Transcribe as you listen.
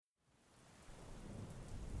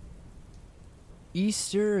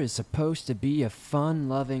Easter is supposed to be a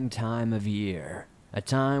fun-loving time of year. A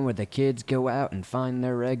time where the kids go out and find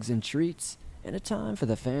their eggs and treats, and a time for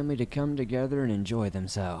the family to come together and enjoy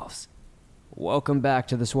themselves. Welcome back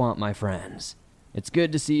to the swamp, my friends. It's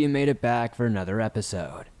good to see you made it back for another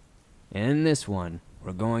episode. In this one,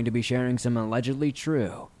 we're going to be sharing some allegedly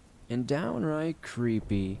true and downright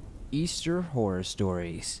creepy Easter horror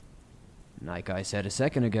stories. Like I said a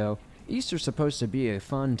second ago, Easter's supposed to be a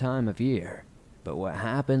fun time of year. But what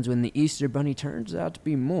happens when the Easter Bunny turns out to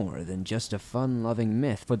be more than just a fun-loving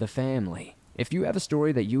myth for the family? If you have a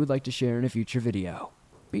story that you would like to share in a future video,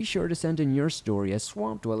 be sure to send in your story at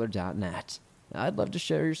swampdweller.net. I'd love to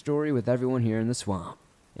share your story with everyone here in the swamp.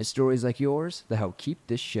 It's stories like yours that help keep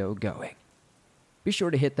this show going. Be sure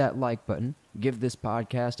to hit that like button, give this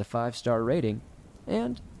podcast a 5-star rating,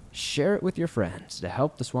 and share it with your friends to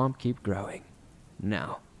help the swamp keep growing.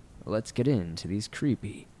 Now, let's get into these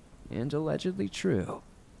creepy and allegedly true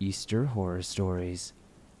Easter horror stories.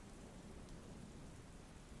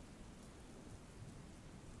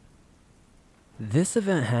 This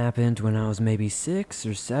event happened when I was maybe 6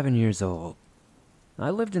 or 7 years old.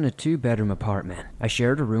 I lived in a 2-bedroom apartment. I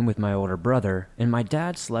shared a room with my older brother, and my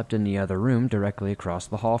dad slept in the other room directly across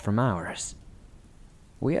the hall from ours.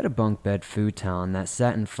 We had a bunk bed futon that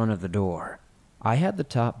sat in front of the door. I had the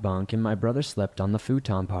top bunk and my brother slept on the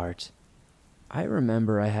futon part. I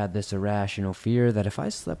remember I had this irrational fear that if I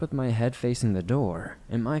slept with my head facing the door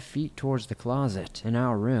and my feet towards the closet in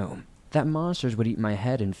our room, that monsters would eat my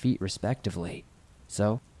head and feet respectively.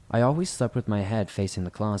 So, I always slept with my head facing the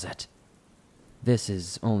closet. This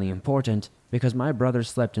is only important because my brother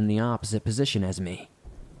slept in the opposite position as me.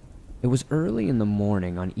 It was early in the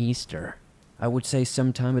morning on Easter. I would say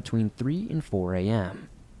sometime between 3 and 4 a.m.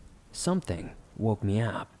 Something woke me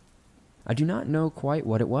up. I do not know quite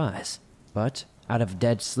what it was. But, out of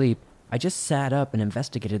dead sleep, I just sat up and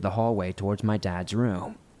investigated the hallway towards my dad's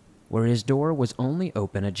room, where his door was only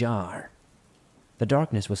open ajar. The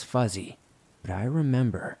darkness was fuzzy, but I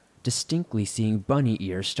remember distinctly seeing bunny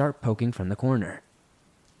ears start poking from the corner.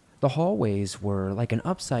 The hallways were like an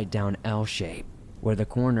upside-down L shape. Where the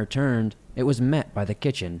corner turned, it was met by the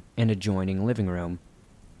kitchen and adjoining living room.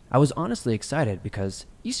 I was honestly excited because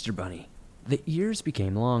Easter Bunny. The ears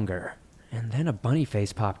became longer, and then a bunny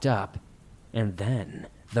face popped up. And then,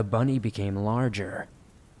 the bunny became larger.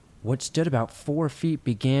 What stood about 4 feet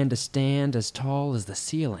began to stand as tall as the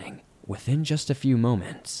ceiling. Within just a few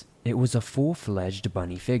moments, it was a full-fledged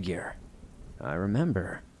bunny figure. I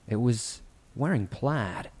remember, it was wearing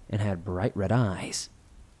plaid and had bright red eyes.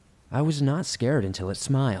 I was not scared until it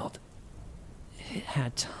smiled. It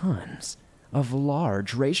had tons of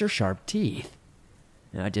large, razor-sharp teeth.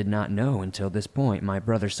 I did not know until this point my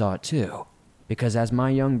brother saw it too. Because as my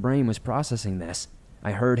young brain was processing this,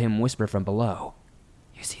 I heard him whisper from below,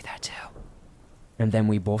 "You see that too?" And then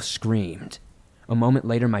we both screamed. A moment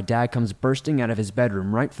later, my dad comes bursting out of his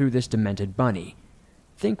bedroom right through this demented bunny.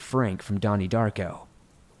 Think Frank from Donnie Darko.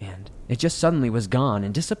 And it just suddenly was gone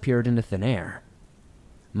and disappeared into thin air.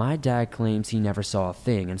 My dad claims he never saw a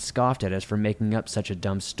thing and scoffed at us for making up such a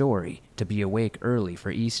dumb story to be awake early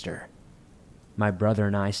for Easter. My brother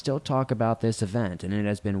and I still talk about this event, and it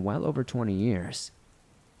has been well over 20 years.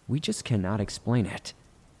 We just cannot explain it,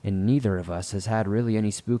 and neither of us has had really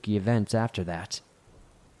any spooky events after that.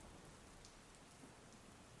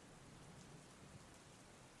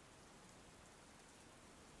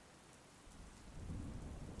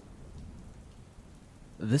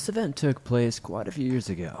 This event took place quite a few years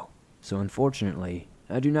ago, so unfortunately,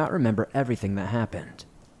 I do not remember everything that happened,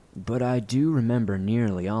 but I do remember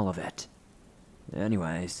nearly all of it.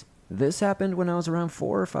 Anyways, this happened when I was around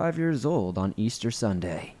 4 or 5 years old on Easter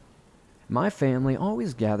Sunday. My family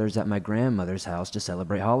always gathers at my grandmother's house to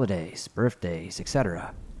celebrate holidays, birthdays,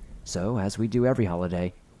 etc. So, as we do every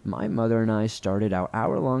holiday, my mother and I started our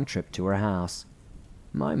hour-long trip to her house.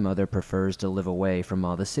 My mother prefers to live away from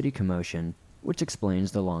all the city commotion, which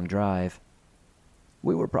explains the long drive.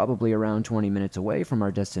 We were probably around 20 minutes away from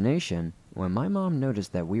our destination when my mom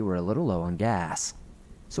noticed that we were a little low on gas.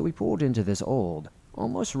 So we pulled into this old,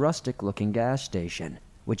 almost rustic-looking gas station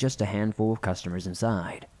with just a handful of customers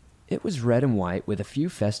inside. It was red and white with a few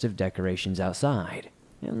festive decorations outside,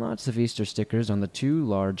 and lots of Easter stickers on the 2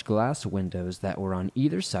 large glass windows that were on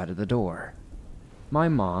either side of the door. My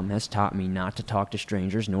mom has taught me not to talk to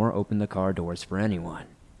strangers nor open the car doors for anyone,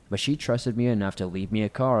 but she trusted me enough to leave me a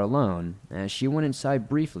car alone as she went inside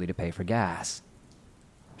briefly to pay for gas.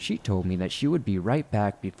 She told me that she would be right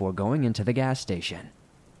back before going into the gas station.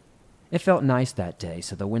 It felt nice that day,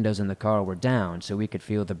 so the windows in the car were down so we could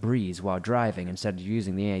feel the breeze while driving instead of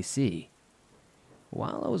using the AC.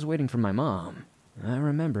 While I was waiting for my mom, I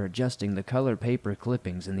remember adjusting the colored paper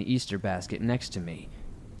clippings in the Easter basket next to me.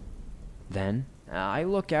 Then, I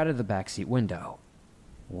looked out of the backseat window.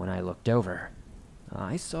 When I looked over,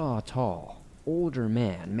 I saw a tall, older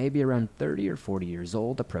man, maybe around 30 or 40 years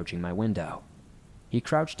old, approaching my window. He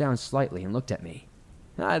crouched down slightly and looked at me.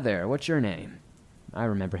 "Hi there, what's your name?" I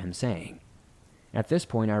remember him saying. At this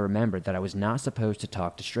point, I remembered that I was not supposed to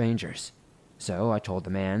talk to strangers. So I told the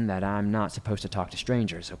man that I'm not supposed to talk to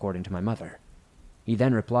strangers, according to my mother. He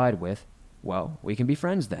then replied with, "Well, we can be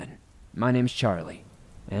friends then. My name's Charlie.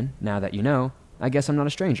 And now that you know, I guess I'm not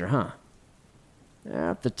a stranger, huh?"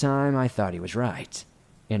 At the time, I thought he was right.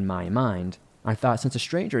 In my mind, I thought since a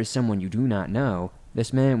stranger is someone you do not know,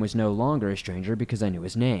 this man was no longer a stranger because I knew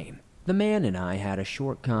his name. The man and I had a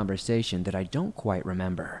short conversation that I don't quite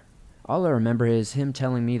remember. All I remember is him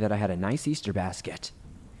telling me that I had a nice Easter basket.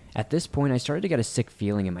 At this point, I started to get a sick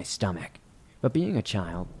feeling in my stomach. But being a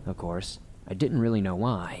child, of course, I didn't really know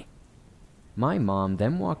why. My mom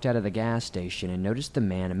then walked out of the gas station and noticed the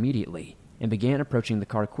man immediately and began approaching the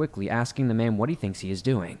car quickly, asking the man what he thinks he is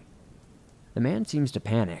doing. The man seems to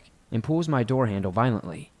panic and pulls my door handle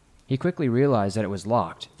violently. He quickly realized that it was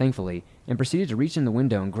locked, thankfully, and proceeded to reach in the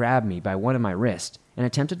window and grab me by one of my wrists and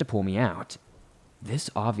attempted to pull me out. This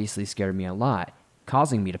obviously scared me a lot,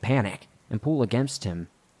 causing me to panic and pull against him.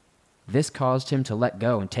 This caused him to let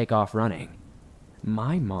go and take off running.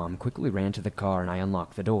 My mom quickly ran to the car and I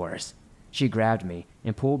unlocked the doors. She grabbed me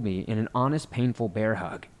and pulled me in an honest, painful bear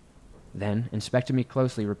hug. Then inspected me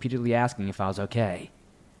closely, repeatedly asking if I was okay.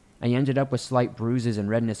 I ended up with slight bruises and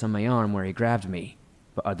redness on my arm where he grabbed me,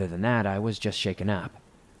 but other than that, I was just shaken up.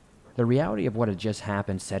 The reality of what had just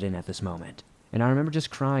happened set in at this moment, and I remember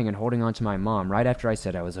just crying and holding on to my mom right after I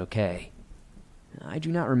said I was okay. I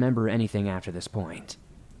do not remember anything after this point,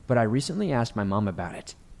 but I recently asked my mom about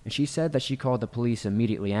it, and she said that she called the police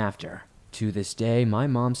immediately after. To this day, my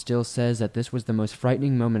mom still says that this was the most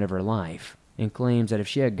frightening moment of her life, and claims that if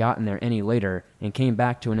she had gotten there any later and came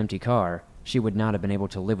back to an empty car, she would not have been able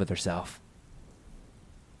to live with herself.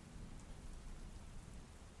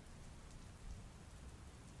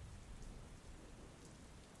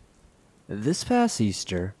 This past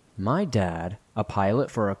Easter, my dad, a pilot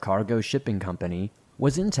for a cargo shipping company,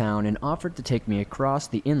 was in town and offered to take me across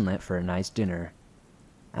the inlet for a nice dinner.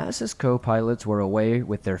 As his co-pilots were away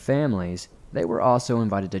with their families, they were also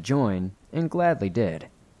invited to join, and gladly did.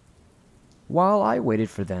 While I waited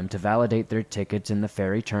for them to validate their tickets in the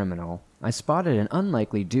ferry terminal, I spotted an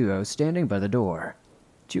unlikely duo standing by the door.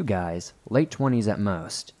 Two guys, late 20s at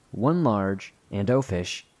most, one large and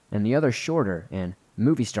oafish, and the other shorter and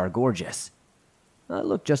movie star gorgeous. I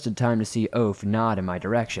looked just in time to see Oaf nod in my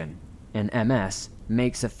direction, and MS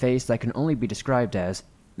makes a face that can only be described as,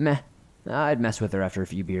 meh, I'd mess with her after a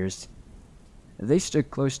few beers. They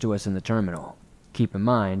stood close to us in the terminal. Keep in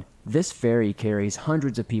mind, this ferry carries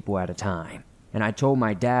hundreds of people at a time, and I told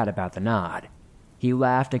my dad about the nod. He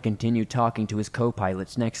laughed and continued talking to his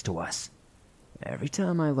co-pilots next to us. Every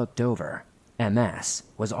time I looked over, MS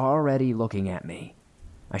was already looking at me.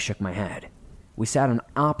 I shook my head. We sat on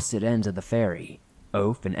opposite ends of the ferry,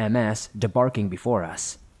 Oaf and MS debarking before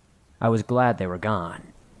us. I was glad they were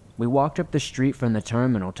gone. We walked up the street from the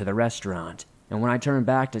terminal to the restaurant, and when I turned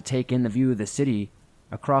back to take in the view of the city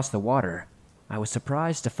across the water, I was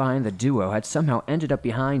surprised to find the duo had somehow ended up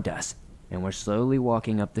behind us and were slowly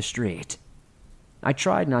walking up the street. I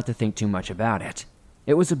tried not to think too much about it.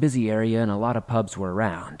 It was a busy area and a lot of pubs were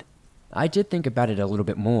around. I did think about it a little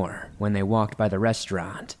bit more when they walked by the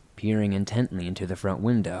restaurant, peering intently into the front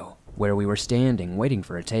window, where we were standing waiting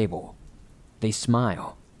for a table. They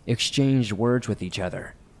smiled, exchanged words with each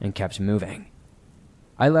other, and kept moving.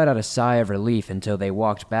 I let out a sigh of relief until they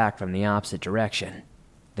walked back from the opposite direction.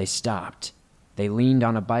 They stopped. They leaned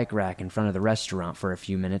on a bike rack in front of the restaurant for a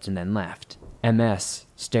few minutes and then left. MS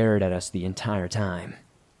stared at us the entire time.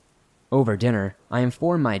 Over dinner, I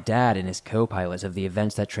informed my dad and his co-pilots of the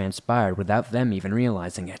events that transpired without them even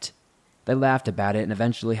realizing it. They laughed about it and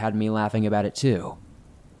eventually had me laughing about it too.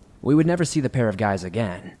 We would never see the pair of guys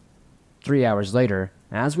again. 3 hours later,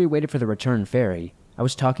 as we waited for the return ferry, I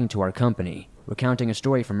was talking to our company, recounting a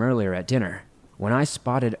story from earlier at dinner, when I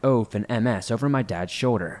spotted Oaf and MS over my dad's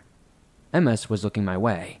shoulder. MS was looking my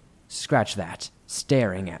way. Scratch that,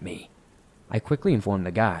 staring at me. I quickly informed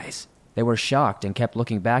the guys. They were shocked and kept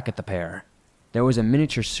looking back at the pair. There was a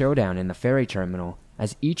miniature showdown in the ferry terminal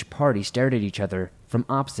as each party stared at each other from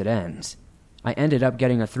opposite ends. I ended up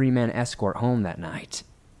getting a 3-man escort home that night.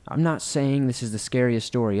 I'm not saying this is the scariest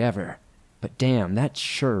story ever, but damn, that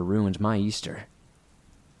sure ruined my Easter.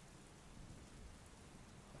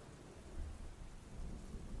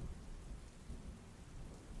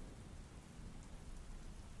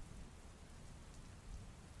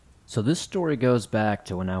 So this story goes back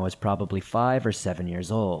to when I was probably 5 or 7 years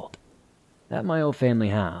old. At my old family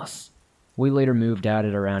house. We later moved out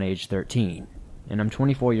at around age 13, and I'm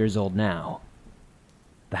 24 years old now.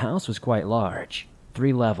 The house was quite large,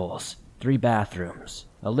 3 levels, 3 bathrooms,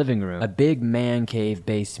 a living room, a big man cave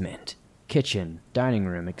basement, kitchen, dining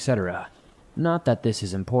room, etc. Not that this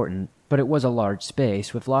is important, but it was a large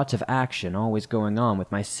space with lots of action always going on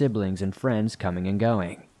with my siblings and friends coming and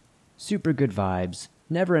going. Super good vibes,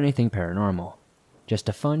 never anything paranormal. Just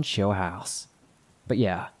a fun, chill house. But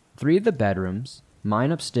yeah, 3 of the bedrooms,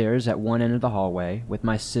 mine upstairs at one end of the hallway with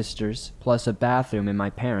my sister's, plus a bathroom and my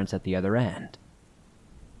parents at the other end.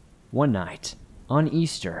 One night, on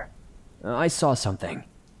Easter, I saw something.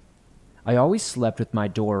 I always slept with my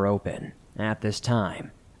door open. At this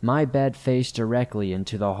time, my bed faced directly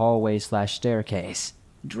into the hallway/staircase.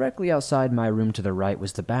 Directly outside my room to the right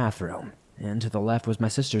was the bathroom, and to the left was my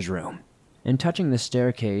sister's room. And touching the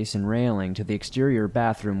staircase and railing to the exterior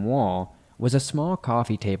bathroom wall was a small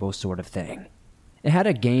coffee table sort of thing. It had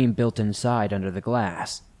a game built inside under the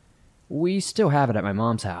glass. We still have it at my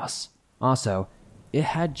mom's house. Also, it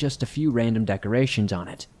had just a few random decorations on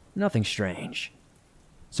it, nothing strange.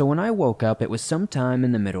 So when I woke up, it was sometime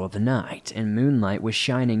in the middle of the night, and moonlight was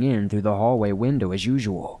shining in through the hallway window as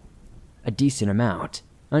usual. A decent amount,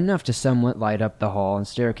 enough to somewhat light up the hall and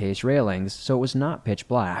staircase railings so it was not pitch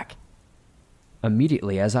black.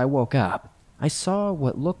 Immediately as I woke up, I saw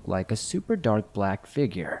what looked like a super dark black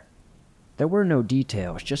figure. There were no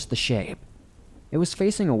details, just the shape. It was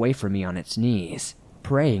facing away from me on its knees,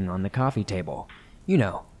 praying on the coffee table. You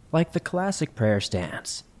know, like the classic prayer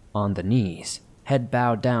stance, on the knees, head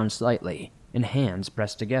bowed down slightly, and hands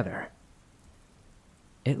pressed together.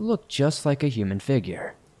 It looked just like a human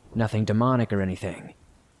figure, nothing demonic or anything,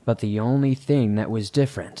 but the only thing that was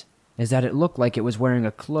different is that it looked like it was wearing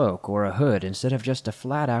a cloak or a hood instead of just a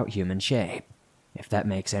flat-out human shape, if that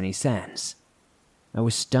makes any sense. I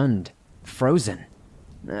was stunned, frozen.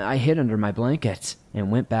 I hid under my blanket and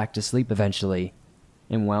went back to sleep eventually.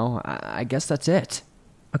 And well, I guess that's it.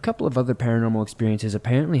 A couple of other paranormal experiences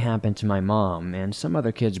apparently happened to my mom and some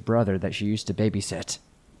other kid's brother that she used to babysit,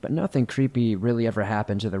 but nothing creepy really ever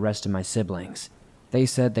happened to the rest of my siblings. They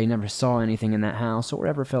said they never saw anything in that house or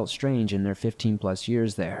ever felt strange in their 15+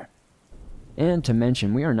 years there. And to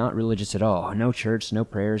mention, we are not religious at all. No church, no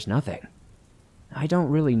prayers, nothing. I don't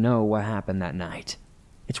really know what happened that night.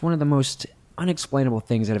 It's one of the most unexplainable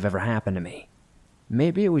things that have ever happened to me.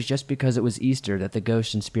 Maybe it was just because it was Easter that the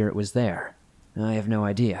ghost and spirit was there. I have no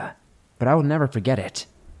idea. But I will never forget it.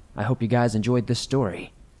 I hope you guys enjoyed this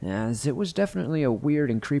story, as it was definitely a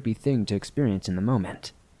weird and creepy thing to experience in the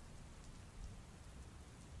moment.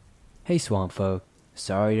 Hey Swamp Folk,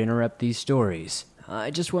 sorry to interrupt these stories.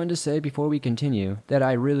 I just wanted to say before we continue that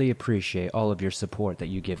I really appreciate all of your support that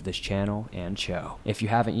you give this channel and show. If you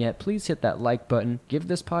haven't yet, please hit that like button, give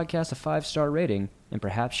this podcast a 5-star rating, and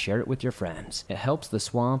perhaps share it with your friends. It helps the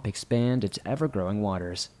swamp expand its ever-growing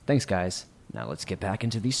waters. Thanks guys. Now let's get back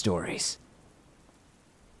into these stories.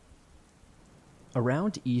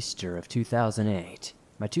 Around Easter of 2008,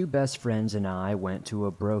 my 2 best friends and I went to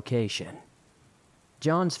a brocation.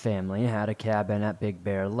 John's family had a cabin at Big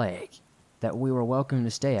Bear Lake that we were welcome to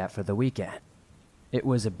stay at for the weekend. It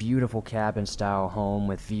was a beautiful cabin-style home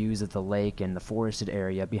with views of the lake and the forested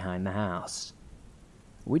area behind the house.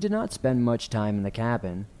 We did not spend much time in the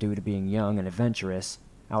cabin due to being young and adventurous.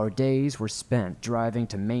 Our days were spent driving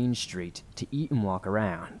to Main Street to eat and walk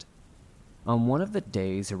around. On one of the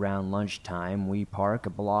days around lunchtime, we park a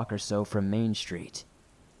block or so from Main Street.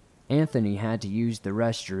 Anthony had to use the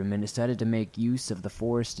restroom and decided to make use of the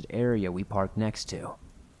forested area we parked next to.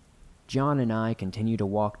 John and I continue to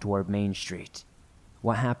walk toward Main Street.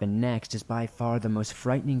 What happened next is by far the most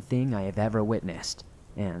frightening thing I have ever witnessed,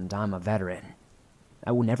 and I'm a veteran.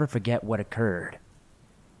 I will never forget what occurred.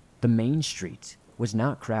 The Main Street was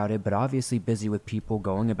not crowded but obviously busy with people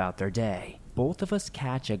going about their day. Both of us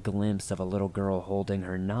catch a glimpse of a little girl holding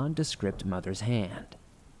her nondescript mother's hand.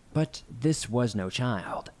 But this was no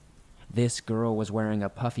child. This girl was wearing a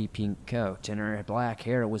puffy pink coat, and her black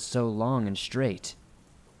hair was so long and straight.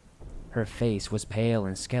 Her face was pale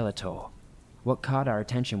and skeletal. What caught our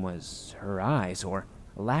attention was her eyes, or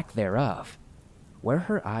lack thereof. Where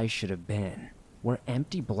her eyes should have been were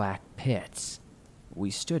empty black pits.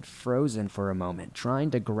 We stood frozen for a moment,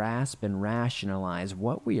 trying to grasp and rationalize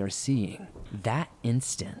what we are seeing. That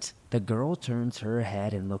instant, the girl turns her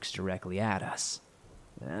head and looks directly at us.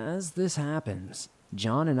 As this happens,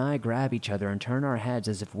 John and I grab each other and turn our heads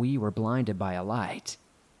as if we were blinded by a light.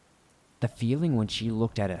 The feeling when she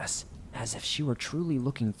looked at us, as if she were truly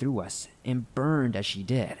looking through us, and burned as she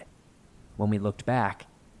did. When we looked back,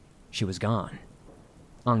 She was gone.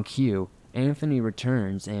 On cue, Anthony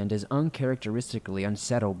returns and is uncharacteristically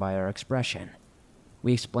unsettled by our expression.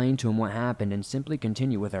 We explain to him what happened and simply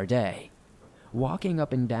continue with our day, walking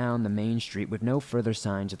up and down the main street with no further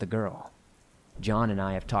signs of the girl. John and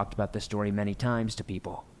I have talked about this story many times to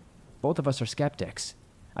people. Both of us are skeptics.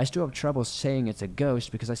 I still have trouble saying it's a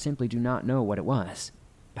ghost because I simply do not know what it was.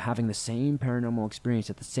 But having the same paranormal experience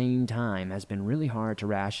at the same time has been really hard to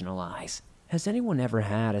rationalize. Has anyone ever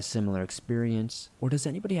had a similar experience, or does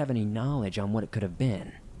anybody have any knowledge on what it could have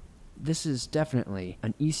been? This is definitely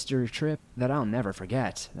an Easter trip that I'll never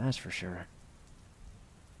forget, that's for sure.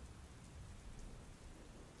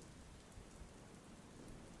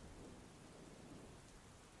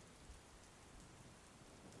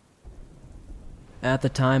 At the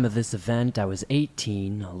time of this event, I was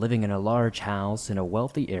 18, living in a large house in a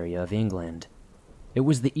wealthy area of England. It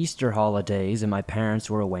was the Easter holidays and my parents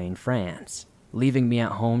were away in France, leaving me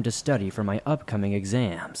at home to study for my upcoming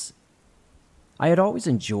exams. I had always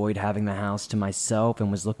enjoyed having the house to myself and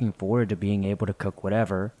was looking forward to being able to cook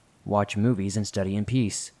whatever, watch movies, and study in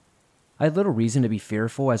peace. I had little reason to be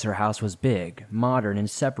fearful as her house was big, modern, and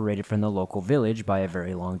separated from the local village by a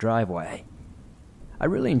very long driveway. I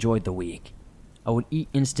really enjoyed the week. I would eat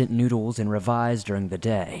instant noodles and revise during the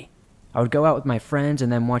day. I would go out with my friends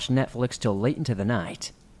and then watch Netflix till late into the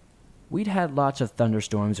night. We'd had lots of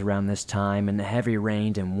thunderstorms around this time, and the heavy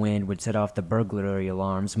rain and wind would set off the burglary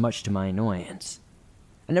alarms, much to my annoyance.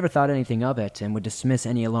 I never thought anything of it and would dismiss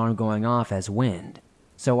any alarm going off as wind,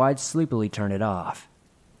 so I'd sleepily turn it off.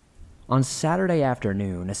 On Saturday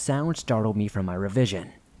afternoon, a sound startled me from my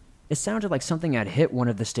revision. It sounded like something had hit one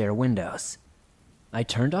of the stair windows. I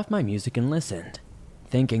turned off my music and listened,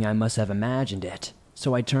 thinking I must have imagined it,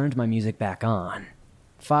 so I turned my music back on.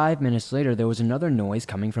 5 minutes later, there was another noise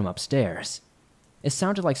coming from upstairs. It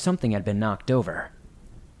sounded like something had been knocked over.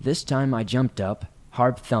 This time I jumped up,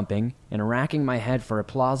 heart thumping, and racking my head for a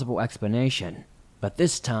plausible explanation, but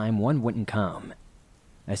this time one wouldn't come.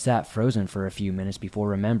 I sat frozen for a few minutes before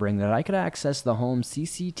remembering that I could access the home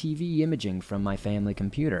CCTV imaging from my family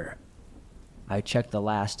computer. I checked the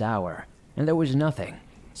last hour, and there was nothing,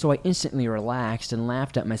 so I instantly relaxed and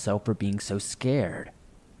laughed at myself for being so scared.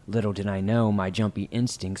 Little did I know my jumpy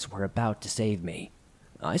instincts were about to save me.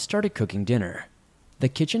 I started cooking dinner. The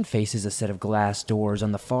kitchen faces a set of glass doors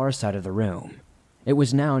on the far side of the room. It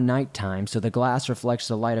was now nighttime, so the glass reflects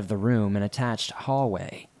the light of the room and attached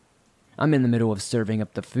hallway. I'm in the middle of serving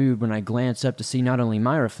up the food when I glance up to see not only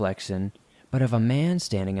my reflection, but of a man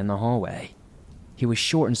standing in the hallway. He was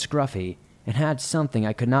short and scruffy, and had something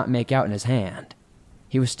I could not make out in his hand.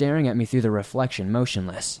 He was staring at me through the reflection,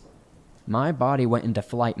 motionless. My body went into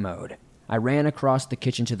flight mode. I ran across the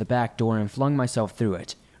kitchen to the back door and flung myself through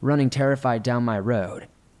it, running terrified down my road.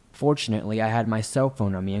 Fortunately, I had my cell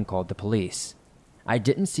phone on me and called the police. I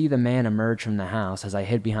didn't see the man emerge from the house as I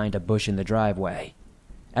hid behind a bush in the driveway.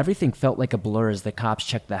 Everything felt like a blur as the cops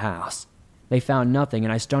checked the house. They found nothing,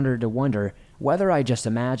 and I started to wonder whether I just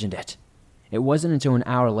imagined it. It wasn't until an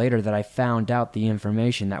hour later that I found out the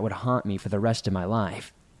information that would haunt me for the rest of my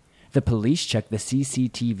life. The police checked the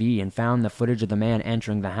CCTV and found the footage of the man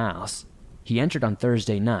entering the house. He entered on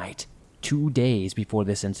Thursday night, 2 days before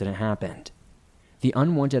this incident happened. The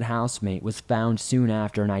unwanted housemate was found soon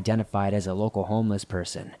after and identified as a local homeless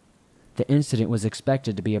person. The incident was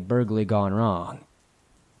expected to be a burglary gone wrong.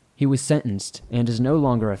 He was sentenced and is no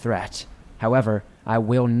longer a threat. However, I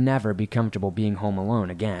will never be comfortable being home alone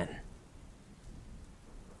again.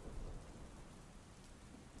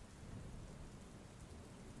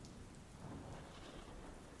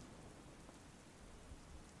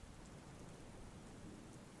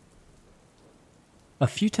 A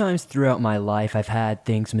few times throughout my life, I've had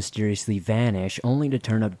things mysteriously vanish, only to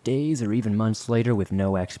turn up days or even months later with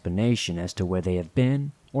no explanation as to where they have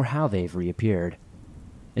been or how they've reappeared.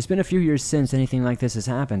 It's been a few years since anything like this has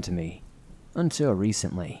happened to me, until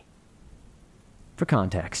recently. For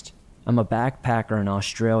context, I'm a backpacker in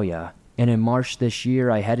Australia, and in March this year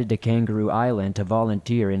I headed to Kangaroo Island to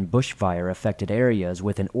volunteer in bushfire-affected areas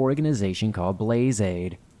with an organization called Blaze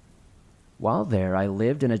Aid. While there, I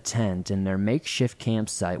lived in a tent in their makeshift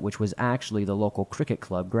campsite, which was actually the local cricket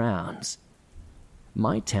club grounds.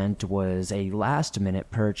 My tent was a last-minute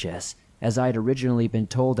purchase, as I had originally been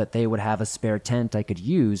told that they would have a spare tent I could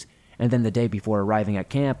use, and then the day before arriving at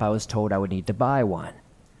camp I was told I would need to buy one,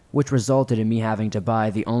 which resulted in me having to buy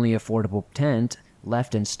the only affordable tent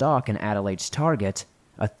left in stock in Adelaide's Target,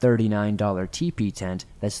 a $39 teepee tent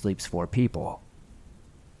that sleeps 4 people.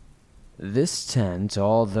 This tent,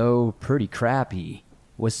 although pretty crappy,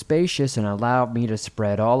 was spacious and allowed me to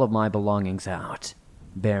spread all of my belongings out.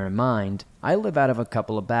 Bear in mind, I live out of a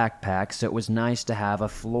couple of backpacks, so it was nice to have a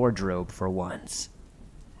wardrobe for once.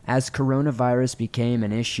 As coronavirus became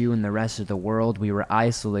an issue in the rest of the world, we were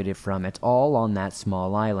isolated from it all on that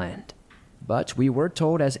small island. But we were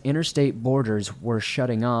told as interstate borders were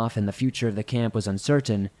shutting off and the future of the camp was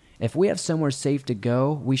uncertain, if we have somewhere safe to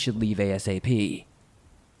go, we should leave ASAP.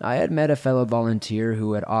 I had met a fellow volunteer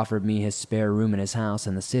who had offered me his spare room in his house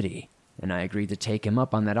in the city, and I agreed to take him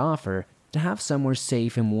up on that offer to have somewhere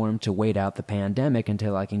safe and warm to wait out the pandemic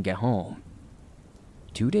until I can get home.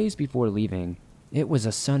 2 days before leaving, it was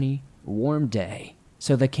a sunny, warm day,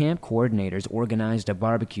 so the camp coordinators organized a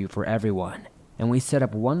barbecue for everyone, and we set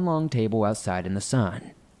up one long table outside in the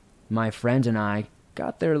sun. My friend and I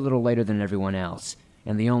got there a little later than everyone else,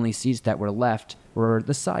 and the only seats that were left were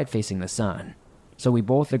the side facing the sun. So we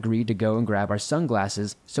both agreed to go and grab our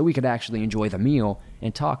sunglasses so we could actually enjoy the meal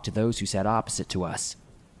and talk to those who sat opposite to us.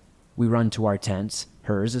 We run to our tents,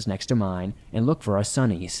 hers is next to mine, and look for our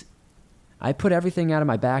sunnies. I put everything out of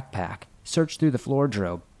my backpack, searched through the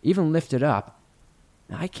wardrobe, even lifted up.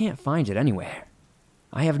 I can't find it anywhere.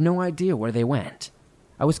 I have no idea where they went.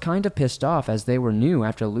 I was kind of pissed off as they were new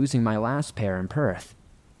after losing my last pair in Perth.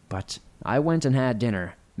 But I went and had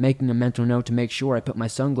dinner, making a mental note to make sure I put my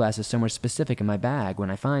sunglasses somewhere specific in my bag when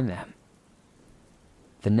I find them.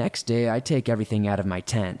 The next day, I take everything out of my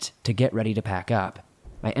tent to get ready to pack up.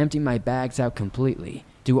 I empty my bags out completely,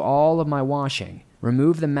 do all of my washing,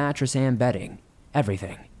 remove the mattress and bedding,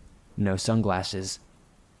 everything. No sunglasses.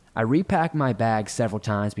 I repack my bags several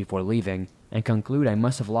times before leaving and conclude I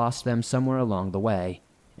must have lost them somewhere along the way,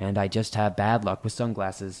 and I just have bad luck with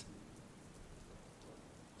sunglasses.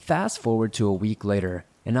 Fast forward to a week later,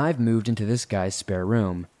 and I've moved into this guy's spare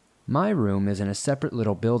room. My room is in a separate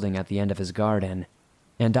little building at the end of his garden,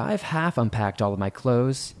 and I've half unpacked all of my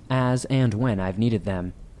clothes as and when I've needed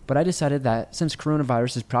them, but I decided that since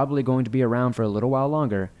coronavirus is probably going to be around for a little while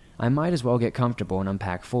longer, I might as well get comfortable and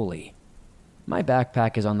unpack fully. My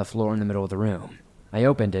backpack is on the floor in the middle of the room. I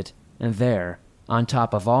opened it, and there, on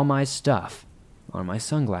top of all my stuff, are my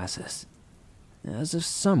sunglasses. As if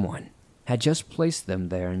someone had just placed them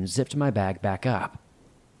there and zipped my bag back up.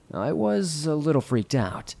 I was a little freaked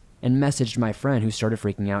out, and messaged my friend who started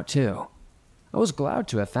freaking out too. I was glad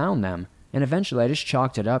to have found them, and eventually I just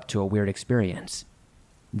chalked it up to a weird experience.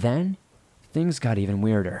 Then, things got even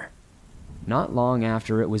weirder. Not long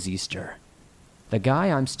after it was Easter. The guy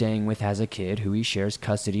I'm staying with has a kid who he shares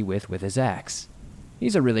custody with his ex.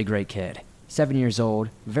 He's a really great kid, 7 years old,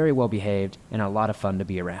 very well behaved, and a lot of fun to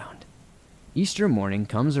be around. Easter morning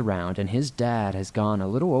comes around and his dad has gone a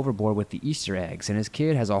little overboard with the Easter eggs and his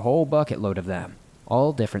kid has a whole bucket load of them,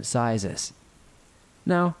 all different sizes.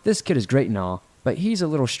 Now, this kid is great and all, but he's a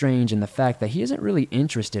little strange in the fact that he isn't really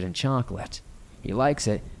interested in chocolate. He likes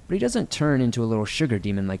it, but he doesn't turn into a little sugar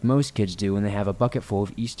demon like most kids do when they have a bucket full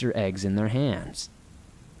of Easter eggs in their hands.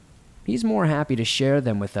 He's more happy to share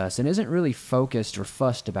them with us and isn't really focused or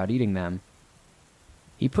fussed about eating them.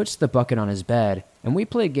 He puts the bucket on his bed, and we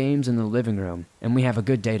play games in the living room, and we have a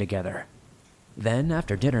good day together. Then,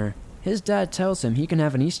 after dinner, his dad tells him he can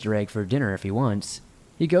have an Easter egg for dinner if he wants.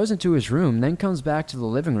 He goes into his room, then comes back to the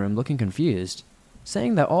living room looking confused,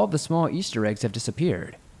 saying that all the small Easter eggs have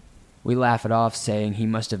disappeared. We laugh it off, saying he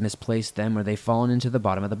must have misplaced them or they've fallen into the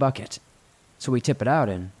bottom of the bucket. So we tip it out,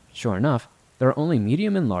 and sure enough, there are only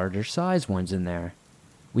medium and larger size ones in there.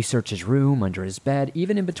 We search his room, under his bed,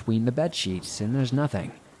 even in between the bed sheets, and there's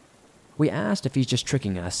nothing. We asked if he's just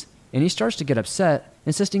tricking us, and he starts to get upset,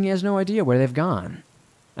 insisting he has no idea where they've gone.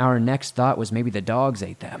 Our next thought was maybe the dogs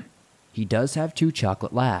ate them. He does have 2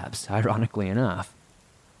 chocolate labs, ironically enough.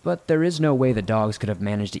 But there is no way the dogs could have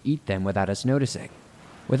managed to eat them without us noticing,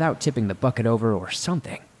 without tipping the bucket over or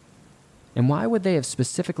something. And why would they have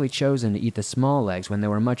specifically chosen to eat the small eggs when there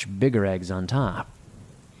were much bigger eggs on top?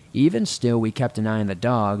 Even still, we kept an eye on the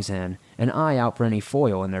dogs and an eye out for any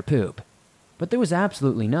foil in their poop. But there was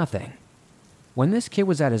absolutely nothing. When this kid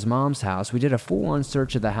was at his mom's house, we did a full-on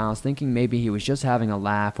search of the house thinking maybe he was just having a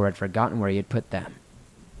laugh or had forgotten where he had put them.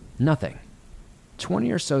 Nothing.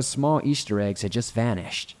 20 or so small Easter eggs had just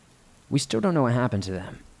vanished. We still don't know what happened to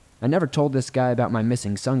them. I never told this guy about my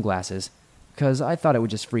missing sunglasses, because I thought it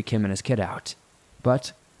would just freak him and his kid out.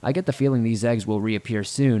 But I get the feeling these eggs will reappear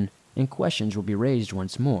soon, and questions will be raised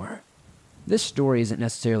once more. This story isn't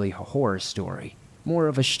necessarily a horror story, more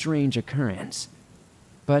of a strange occurrence.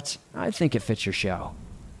 But I think it fits your show.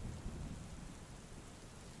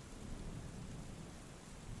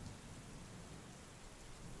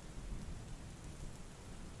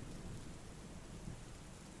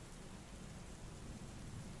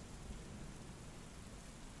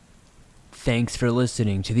 Thanks for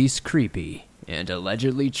listening to these creepy and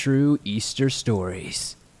allegedly true Easter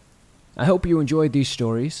stories. I hope you enjoyed these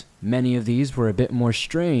stories. Many of these were a bit more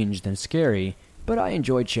strange than scary, but I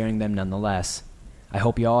enjoyed sharing them nonetheless. I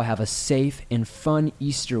hope you all have a safe and fun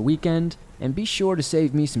Easter weekend, and be sure to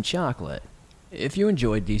save me some chocolate. If you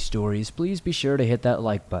enjoyed these stories, please be sure to hit that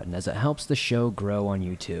like button as it helps the show grow on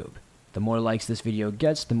YouTube. The more likes this video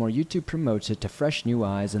gets, the more YouTube promotes it to fresh new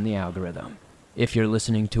eyes in the algorithm. If you're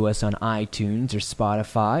listening to us on iTunes or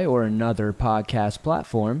Spotify or another podcast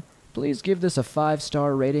platform, please give this a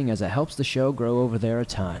 5-star rating as it helps the show grow over there a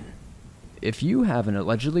ton. If you have an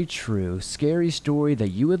allegedly true, scary story that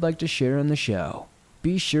you would like to share on the show,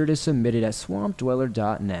 be sure to submit it at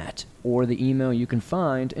swampdweller.net or the email you can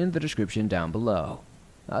find in the description down below.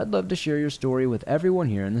 I'd love to share your story with everyone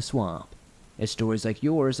here in the swamp. It's stories like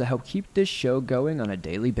yours that help keep this show going on a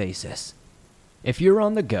daily basis. If you're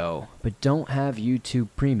on the go, but don't have YouTube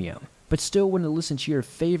Premium, but still want to listen to your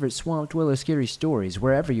favorite Swamp Dweller scary stories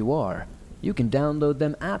wherever you are, you can download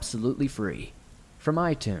them absolutely free. From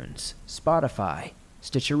iTunes, Spotify,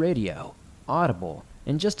 Stitcher Radio, Audible,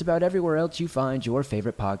 and just about everywhere else you find your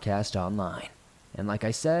favorite podcast online. And like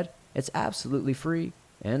I said, it's absolutely free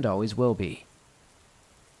and always will be.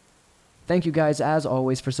 Thank you guys as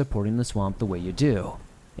always for supporting the Swamp the way you do.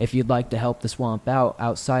 If you'd like to help the Swamp out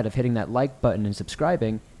outside of hitting that like button and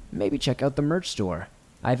subscribing, maybe check out the merch store.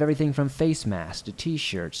 I have everything from face masks to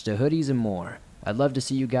t-shirts to hoodies and more. I'd love to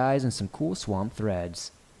see you guys in some cool Swamp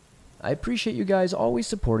threads. I appreciate you guys always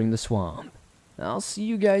supporting the Swamp. I'll see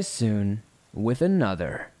you guys soon with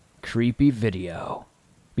another creepy video.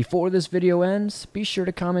 Before this video ends, be sure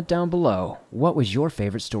to comment down below what was your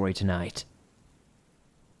favorite story tonight.